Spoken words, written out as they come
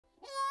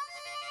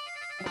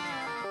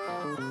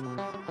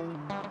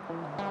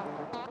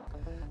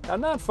Now,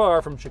 not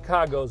far from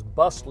Chicago's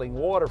bustling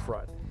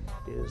waterfront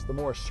is the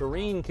more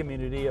serene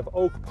community of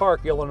Oak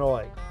Park,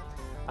 Illinois.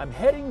 I'm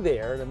heading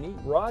there to meet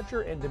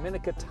Roger and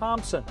Dominica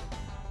Thompson.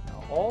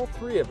 Now, all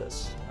three of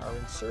us are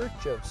in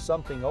search of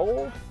something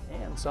old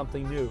and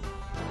something new.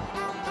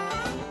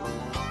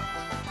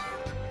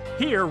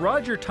 Here,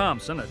 Roger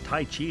Thompson, a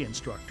Tai Chi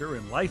instructor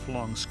and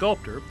lifelong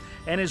sculptor,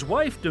 and his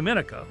wife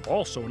Dominica,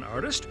 also an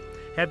artist,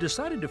 have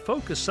decided to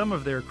focus some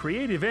of their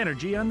creative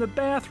energy on the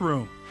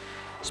bathroom.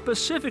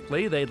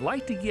 Specifically, they'd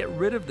like to get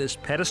rid of this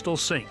pedestal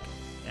sink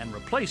and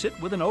replace it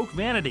with an oak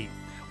vanity,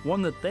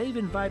 one that they've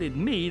invited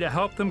me to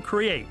help them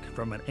create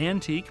from an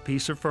antique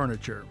piece of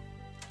furniture.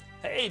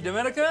 Hey,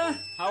 Dominica,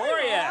 how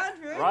are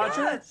you?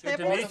 Roger, good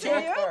to meet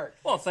you.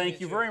 Well, thank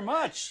you very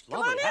much.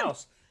 Lovely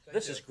house.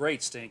 This is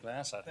great stained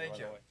glass, I think. Thank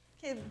you.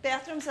 Okay, the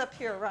bathroom's up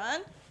here,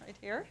 Ron, right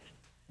here.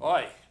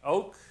 Boy,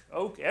 oak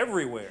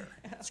everywhere.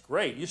 That's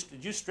great.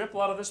 Did you strip a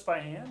lot of this by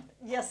hand?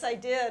 Yes, I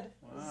did.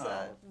 Wow. It was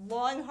a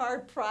long,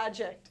 hard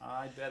project.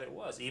 I bet it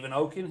was. Even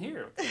oak in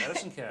here, the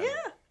medicine cabinet.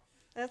 Yeah.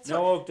 That's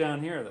no oak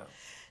down here, though.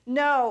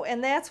 No,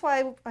 and that's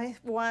why I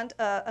want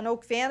an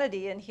oak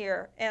vanity in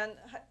here. And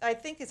I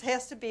think it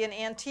has to be an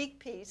antique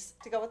piece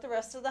to go with the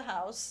rest of the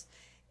house.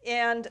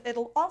 And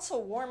it'll also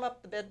warm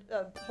up the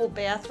whole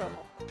bathroom.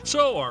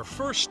 So our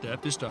first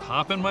step is to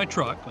hop in my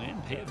truck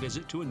and pay a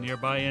visit to a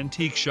nearby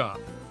antique shop.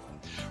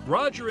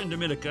 Roger and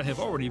Dominica have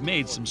already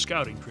made some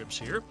scouting trips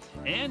here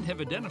and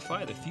have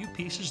identified a few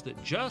pieces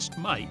that just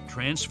might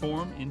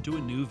transform into a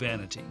new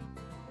vanity.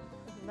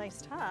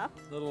 Nice top.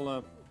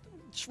 Little,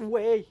 it's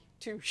way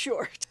too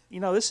short. You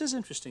know, this is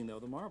interesting, though,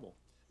 the marble.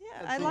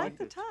 Yeah, I like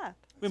the top.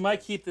 We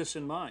might keep this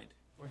in mind.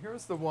 Well,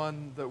 here's the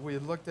one that we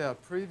had looked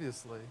at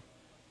previously.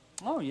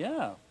 Oh,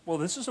 yeah. Well,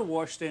 this is a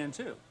washstand,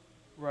 too.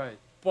 Right.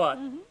 But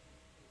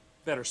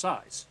better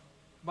size.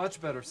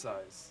 Much better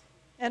size.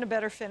 And a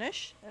better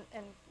finish.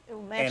 And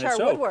it'll match our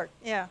woodwork.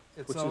 Yeah.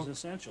 Which is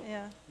essential.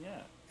 Yeah. Yeah.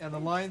 And the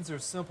lines are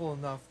simple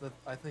enough that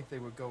I think they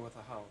would go with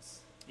a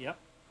house. Yep.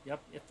 Yep.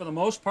 For the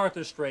most part,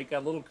 they're straight.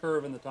 Got a little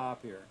curve in the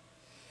top here.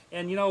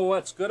 And you know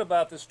what's good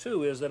about this,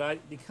 too, is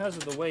that because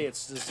of the way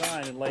it's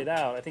designed and laid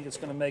out, I think it's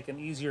going to make an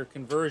easier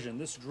conversion.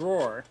 This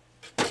drawer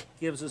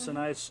gives us a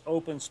nice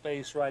open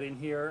space right in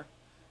here.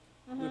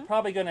 We're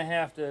probably going to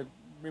have to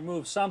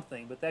remove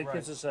something, but that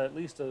gives us at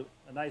least a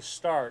nice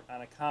start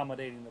on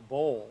accommodating the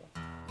bowl.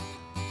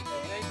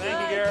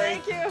 Thank you, Gary.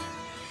 Thank you.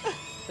 I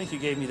think you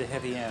gave me the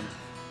heavy end.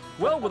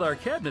 Well, with our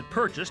cabinet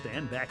purchased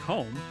and back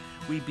home,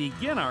 we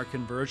begin our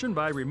conversion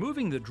by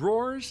removing the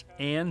drawers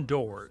and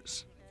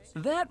doors.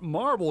 That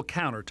marble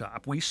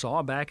countertop we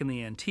saw back in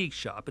the antique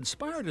shop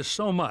inspired us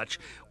so much,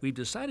 we've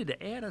decided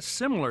to add a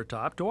similar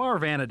top to our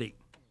vanity.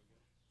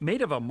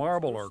 Made of a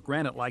marble or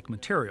granite-like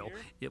material,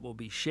 it will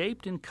be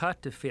shaped and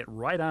cut to fit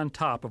right on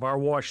top of our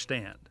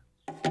washstand.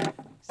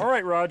 All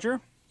right, Roger,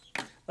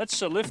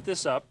 let's lift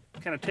this up,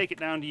 kind of take it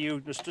down to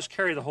you, just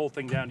carry the whole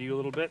thing down to you a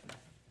little bit.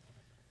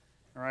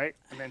 All right,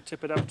 and then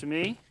tip it up to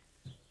me.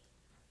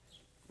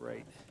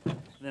 Great. And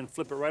then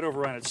flip it right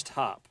over on its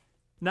top.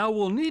 Now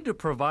we'll need to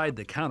provide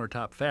the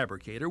countertop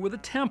fabricator with a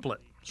template,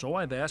 so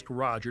I've asked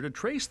Roger to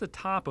trace the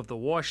top of the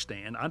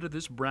washstand onto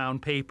this brown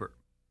paper.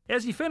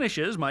 As he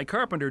finishes, my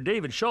carpenter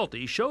David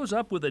Schulte shows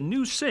up with a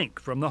new sink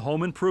from the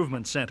Home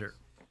Improvement Center.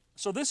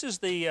 So this is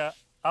the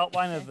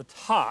outline of the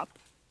top.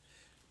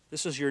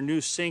 This is your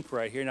new sink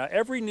right here. Now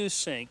every new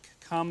sink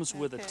comes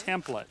with a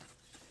template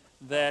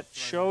that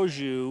shows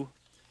you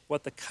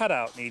what the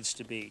cutout needs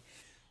to be.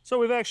 So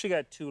we've actually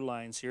got two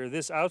lines here.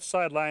 This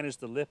outside line is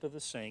the lip of the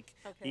sink.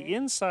 The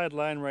inside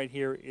line right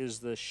here is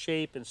the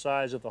shape and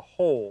size of the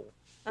hole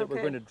that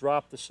we're going to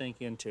drop the sink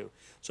into.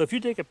 So if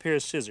you take a pair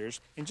of scissors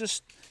and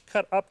just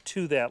cut up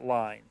to that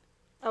line.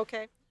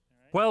 Okay.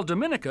 While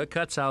Dominica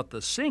cuts out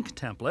the sink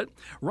template,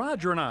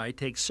 Roger and I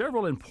take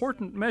several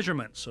important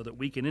measurements so that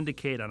we can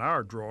indicate on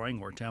our drawing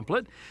or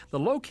template the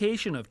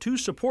location of two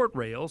support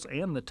rails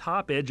and the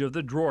top edge of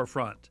the drawer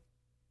front.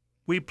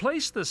 We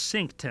place the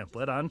sink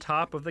template on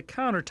top of the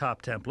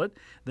countertop template,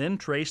 then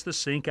trace the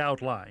sink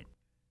outline.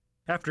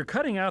 After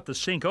cutting out the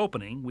sink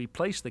opening, we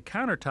place the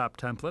countertop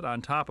template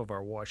on top of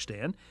our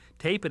washstand,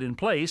 tape it in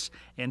place,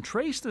 and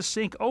trace the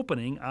sink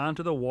opening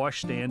onto the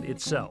washstand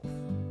itself.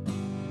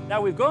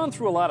 Now, we've gone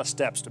through a lot of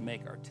steps to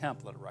make our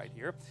template right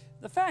here.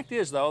 The fact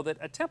is, though, that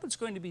a template's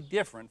going to be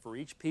different for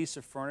each piece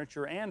of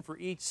furniture and for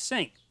each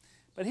sink.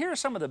 But here are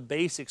some of the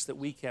basics that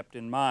we kept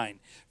in mind.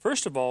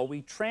 First of all,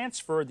 we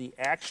transferred the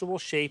actual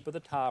shape of the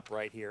top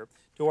right here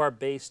to our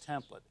base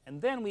template.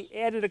 And then we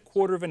added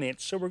 1/4 of an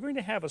inch, so we're going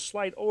to have a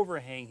slight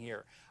overhang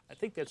here. I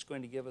think that's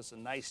going to give us a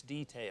nice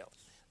detail.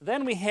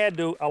 Then we had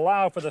to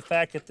allow for the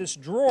fact that this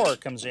drawer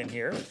comes in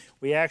here.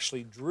 We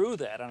actually drew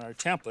that on our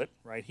template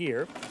right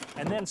here,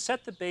 and then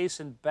set the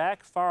basin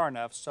back far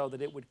enough so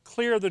that it would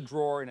clear the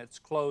drawer in its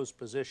closed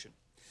position.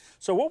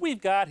 So what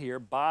we've got here,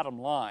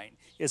 bottom line,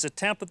 is a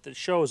template that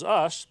shows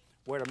us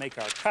where to make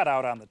our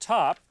cutout on the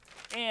top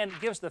and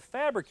gives the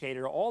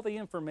fabricator all the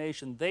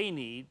information they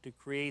need to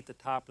create the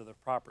top to the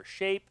proper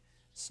shape,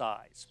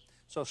 size.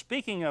 So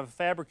speaking of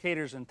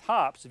fabricators and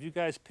tops, have you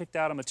guys picked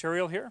out a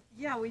material here?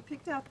 Yeah, we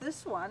picked out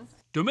this one.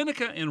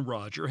 Dominica and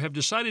Roger have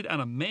decided on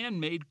a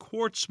man-made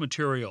quartz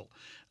material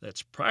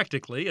that's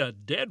practically a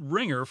dead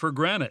ringer for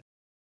granite.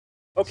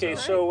 Okay,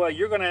 so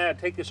you're going to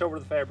take this over to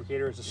the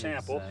fabricator as a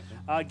sample. Exactly.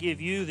 I'll give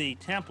you the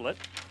template.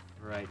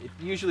 Right. It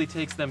usually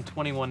takes them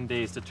 21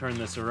 days to turn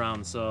this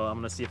around, so I'm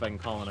going to see if I can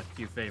call in a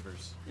few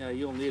favors. Yeah,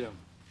 you'll need them.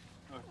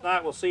 If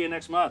not, we'll see you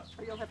next month.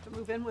 Or you'll have to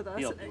move in with us.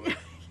 He'll do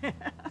it.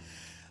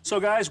 So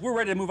guys, we're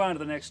ready to move on to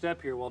the next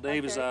step here. While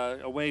Dave is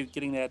away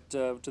getting that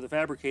to the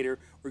fabricator,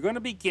 we're going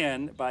to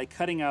begin by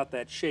cutting out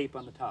that shape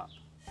on the top.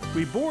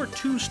 We bore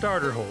 2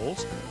 starter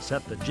holes,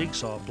 set the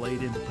jigsaw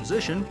blade into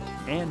position,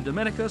 and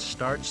Dominica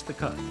starts the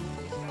cut.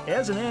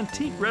 As an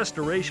antique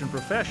restoration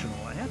professional,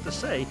 I have to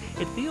say,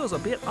 it feels a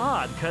bit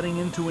odd cutting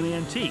into an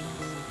antique.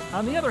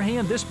 On the other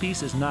hand, this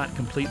piece is not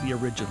completely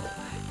original.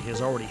 It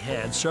has already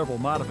had several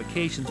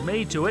modifications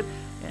made to it,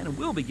 and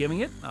we'll be giving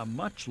it a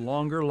much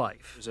longer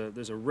life.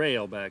 There's a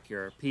rail back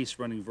here, a piece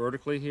running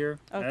vertically here.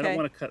 Okay. I don't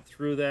want to cut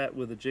through that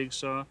with a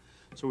jigsaw,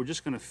 so we're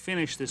just going to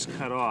finish this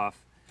cut off,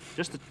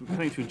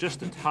 cutting through just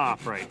the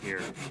top right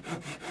here.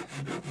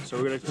 So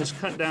we're going to just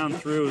cut down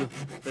through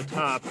the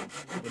top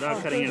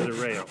without cutting into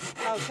the rail.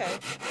 Okay.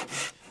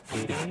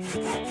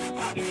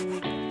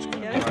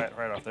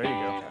 Right off, there you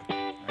go.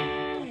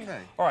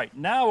 Okay. All right,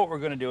 now what we're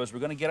going to do is we're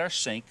going to get our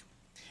sink,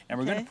 and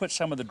we're going to put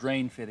some of the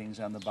drain fittings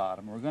on the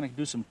bottom. We're going to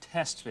do some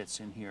test fits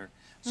in here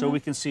so we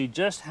can see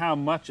just how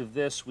much of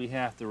this we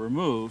have to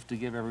remove to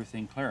give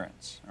everything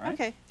clearance. All right?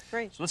 Okay,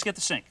 great. So let's get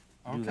the sink.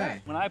 Do that.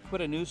 Okay. When I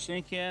put a new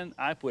sink in,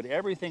 I put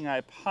everything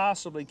I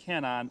possibly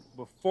can on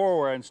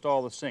before I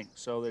install the sink,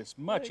 so that it's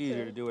much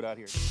easier to do it out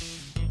here.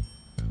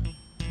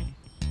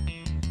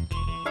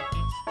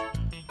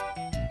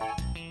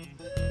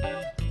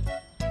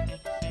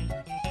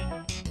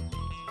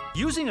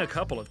 Using a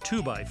couple of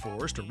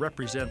 2x4s to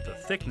represent the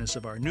thickness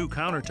of our new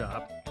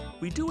countertop,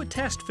 we do a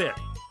test fit.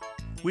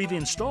 We've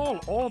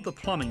installed all the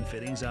plumbing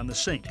fittings on the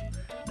sink.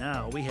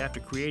 Now we have to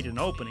create an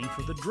opening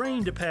for the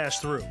drain to pass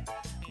through,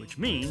 which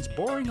means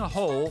boring a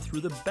hole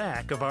through the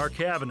back of our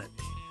cabinet.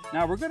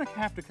 Now we're going to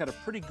have to cut a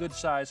pretty good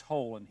sized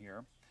hole in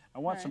here. I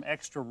want some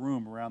extra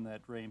room around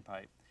that drain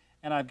pipe.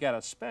 And I've got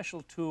a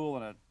special tool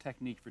and a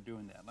technique for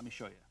doing that. Let me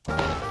show you.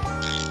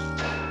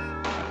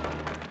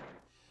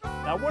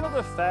 Now, one of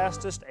the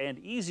fastest and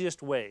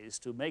easiest ways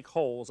to make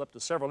holes up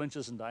to several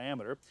inches in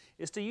diameter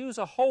is to use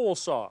a hole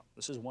saw.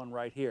 This is one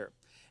right here.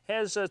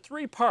 Has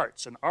 3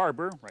 parts, an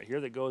arbor right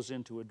here that goes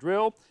into a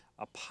drill,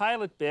 a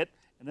pilot bit,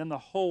 and then the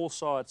hole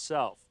saw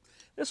itself.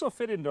 This will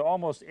fit into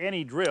almost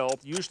any drill,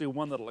 usually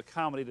one that will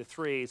accommodate a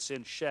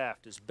 3/8"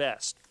 shaft is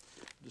best.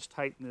 Just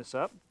tighten this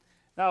up.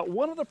 Now,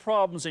 one of the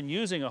problems in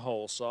using a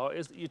hole saw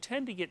is that you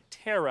tend to get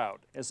tear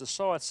out as the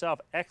saw itself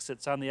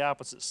exits on the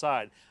opposite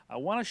side. I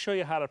want to show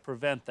you how to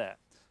prevent that.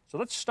 So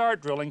let's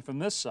start drilling from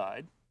this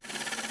side.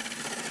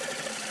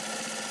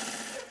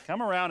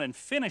 Come around and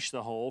finish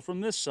the hole from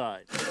this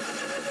side.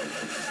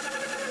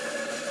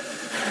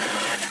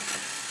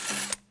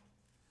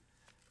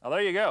 Now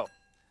there you go.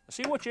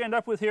 See what you end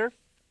up with here?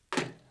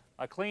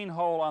 A clean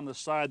hole on the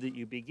side that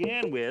you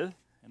began with,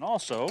 and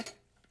also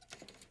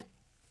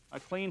a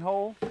clean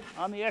hole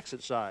on the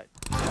exit side.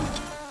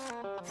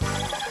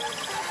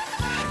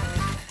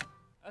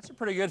 That's a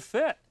pretty good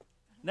fit.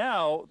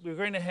 Now, we're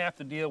going to have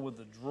to deal with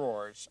the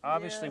drawers.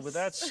 Obviously, with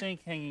that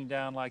sink hanging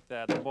down like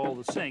that, the bowl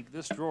of the sink,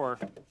 this drawer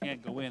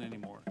can't go in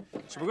anymore.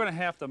 So we're going to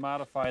have to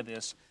modify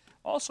this.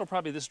 Also,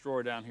 probably this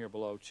drawer down here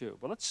below, too.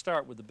 But let's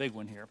start with the big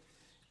one here.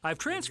 I've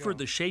transferred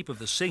the shape of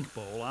the sink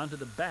bowl onto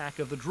the back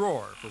of the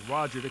drawer for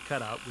Roger to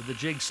cut out with the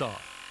jigsaw.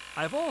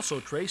 I've also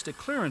traced a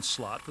clearance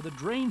slot for the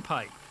drain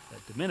pipe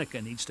that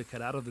Dominica needs to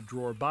cut out of the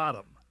drawer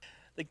bottom.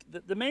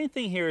 The main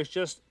thing here is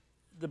just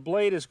the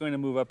blade is going to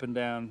move up and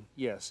down,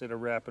 yes, at a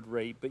rapid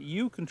rate, but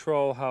you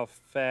control how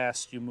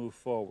fast you move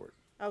forward.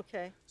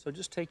 Okay. So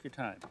just take your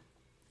time.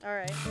 All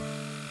right.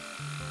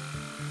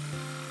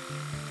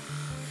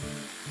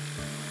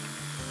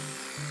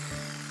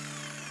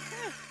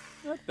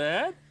 Not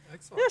bad.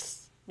 Excellent.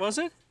 Yes. Was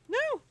it?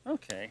 No.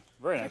 Okay.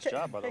 Very nice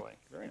job, by the way.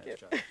 Very nice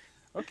job.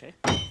 Okay.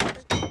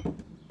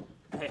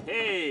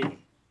 Hey,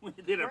 we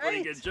did a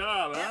pretty good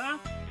job, huh?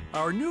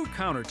 Our new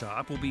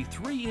countertop will be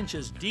 3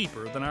 inches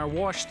deeper than our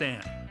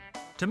washstand.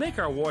 To make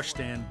our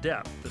washstand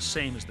depth the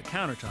same as the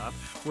countertop,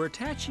 we're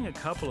attaching a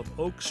couple of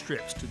oak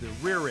strips to the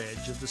rear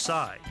edge of the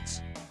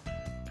sides.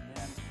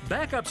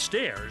 Back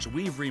upstairs,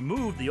 we've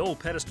removed the old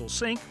pedestal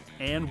sink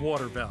and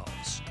water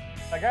valves.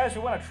 Now guys,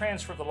 we want to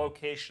transfer the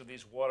location of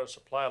these water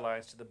supply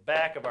lines to the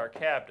back of our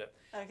cabinet.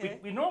 Okay.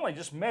 We normally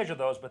just measure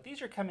those, but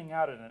these are coming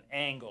out at an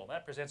angle.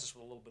 That presents us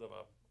with a little bit of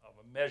a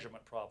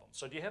measurement problem.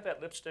 So do you have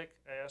that lipstick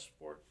I asked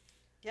for?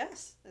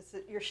 Yes. Is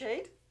it your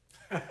shade?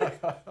 What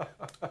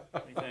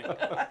do you think?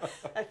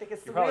 I think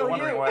it's You're the real probably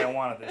wondering you. why I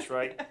wanted this,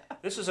 right?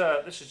 This is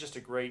just a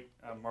great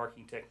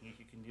marking technique.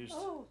 You can use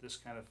this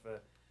kind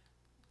of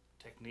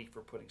technique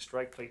for putting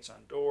strike plates on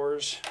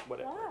doors,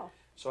 whatever. Wow.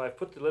 So I've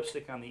put the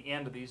lipstick on the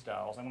end of these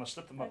dowels. I'm going to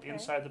slip them up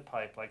inside the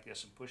pipe like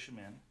this and push them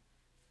in.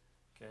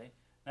 Okay.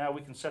 Now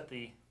we can set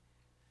the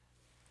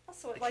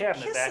Also, it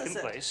cabinet back in kisses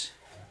it. place.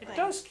 It Nice.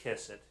 does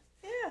kiss it.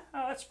 Yeah.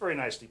 Oh, that's very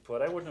nicely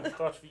put. I wouldn't have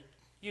thought to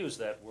use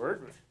that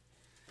word. But,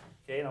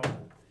 okay, now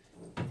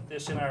put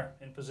this in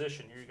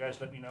position here. You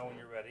guys let me know when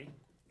you're ready.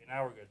 Okay,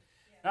 now we're good.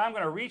 Now I'm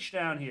going to reach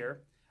down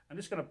here. I'm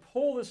just going to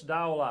pull this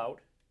dowel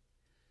out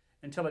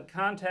until it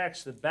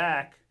contacts the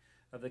back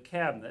of the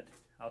cabinet.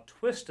 I'll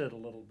twist it a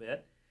little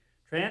bit,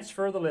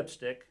 transfer the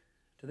lipstick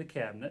to the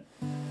cabinet.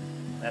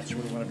 That's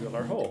where we want to drill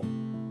our hole.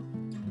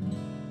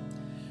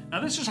 Now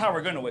this is how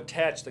we're going to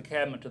attach the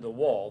cabinet to the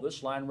wall.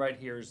 This line right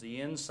here is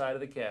the inside of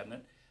the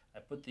cabinet. I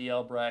put the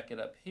L bracket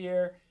up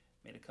here,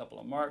 made a couple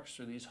of marks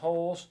through these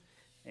holes,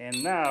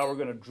 and now we're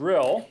going to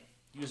drill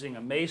using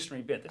a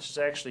masonry bit. This is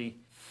actually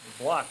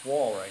a block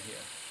wall right here.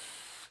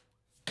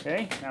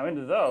 Okay, now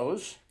into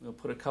those, we'll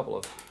put a couple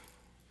of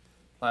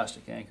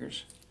plastic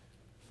anchors.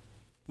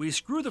 We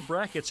screw the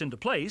brackets into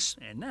place,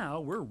 and now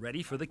we're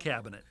ready for the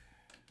cabinet.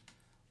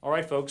 All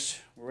right, folks,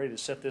 we're ready to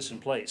set this in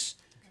place.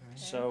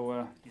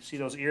 So you see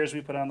those ears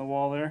we put on the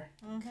wall there?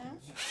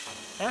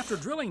 After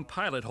drilling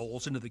pilot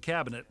holes into the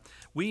cabinet,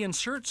 we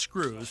insert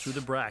screws through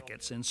the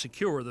brackets and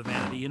secure the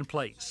vanity in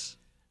place.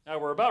 Mm-hmm. Now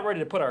we're about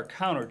ready to put our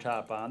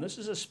countertop on. This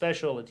is a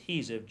special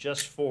adhesive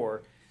just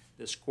for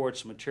this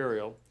quartz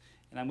material.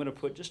 And I'm going to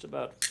put just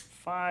about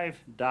 5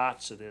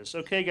 dots of this.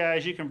 Okay,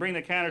 guys, you can bring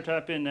the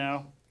countertop in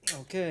now.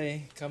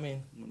 Okay, come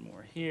in. One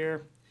more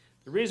here.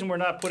 The reason we're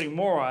not putting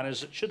more on is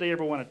that should they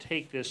ever want to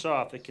take this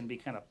off, it can be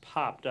kind of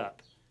popped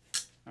up.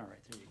 All right,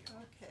 there you go.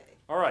 Okay.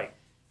 All right,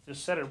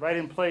 just set it right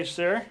in place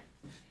there.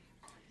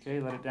 Okay,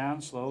 let it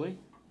down slowly,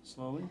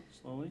 slowly,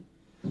 slowly.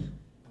 Okay,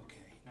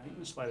 now you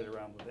can slide it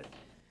around a little bit.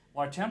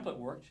 Well, our template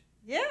worked.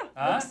 Yeah.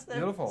 Huh? looks-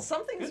 Beautiful.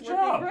 Something's Good working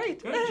job.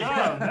 great. Good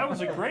job. That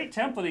was a great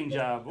templating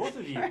job, both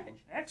of you. Right.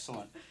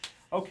 Excellent.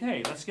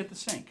 Okay, let's get the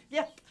sink.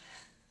 Yep.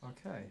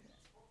 Okay.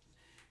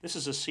 This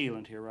is a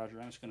sealant here,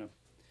 Roger. I'm just going to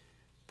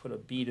put a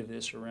bead of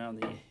this around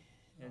the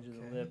edge of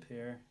the Okay. lip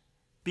here.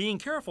 Being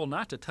careful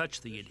not to touch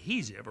the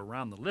adhesive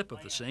around the lip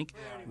of the sink,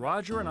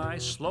 Roger and I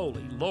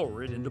slowly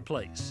lower it into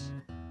place.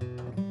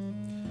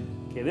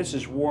 Okay, this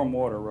is warm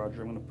water,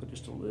 Roger. I'm going to put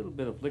just a little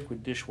bit of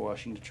liquid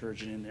dishwashing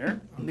detergent in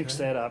there. Mix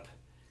Okay. that up.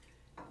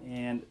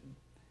 And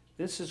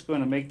this is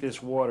going to make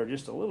this water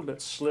just a little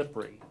bit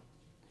slippery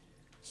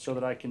so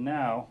that I can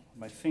now,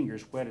 my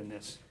finger's wet in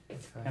this,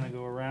 kind of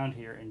go around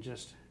here and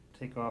just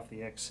take off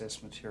the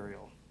excess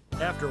material.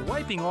 After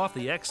wiping off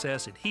the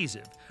excess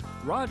adhesive,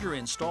 Roger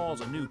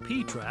installs a new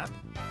P-trap,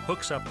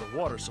 hooks up the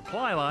water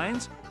supply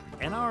lines,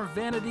 and our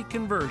vanity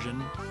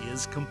conversion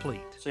is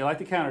complete. So you like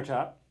the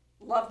countertop?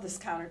 Love this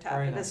countertop.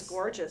 Very It nice. is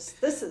gorgeous.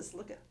 This is,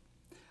 look at.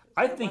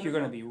 I think you're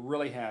going to be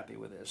really happy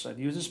with this. I've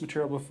used this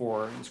material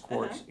before, this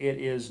quartz. It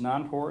is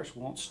non-porous,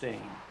 won't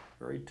stain,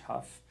 very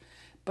tough.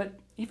 But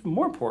even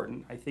more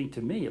important, I think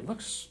to me, it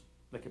looks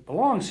like it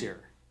belongs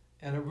here.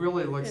 And it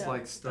really looks Yeah,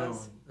 like it stone.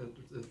 does.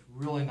 It's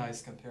really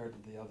nice compared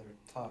to the other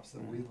tops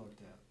that we looked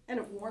at. And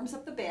it warms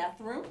up the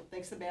bathroom,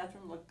 makes the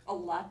bathroom look a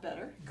lot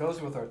better. Goes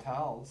with our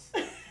towels.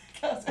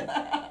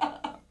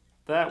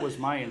 That was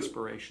my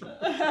inspiration.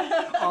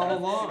 All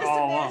along.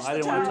 All along. match I the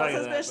didn't want to tell towels, you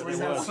that, but especially it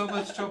We had was. so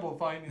much trouble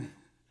finding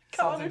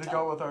something to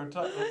go with our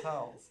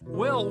towels.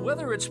 Well,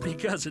 whether it's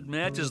because it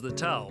matches the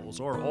towels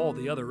or all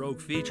the other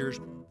oak features,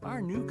 our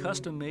new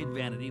custom-made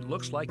vanity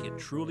looks like it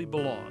truly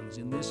belongs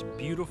in this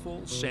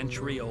beautiful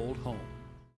century-old home.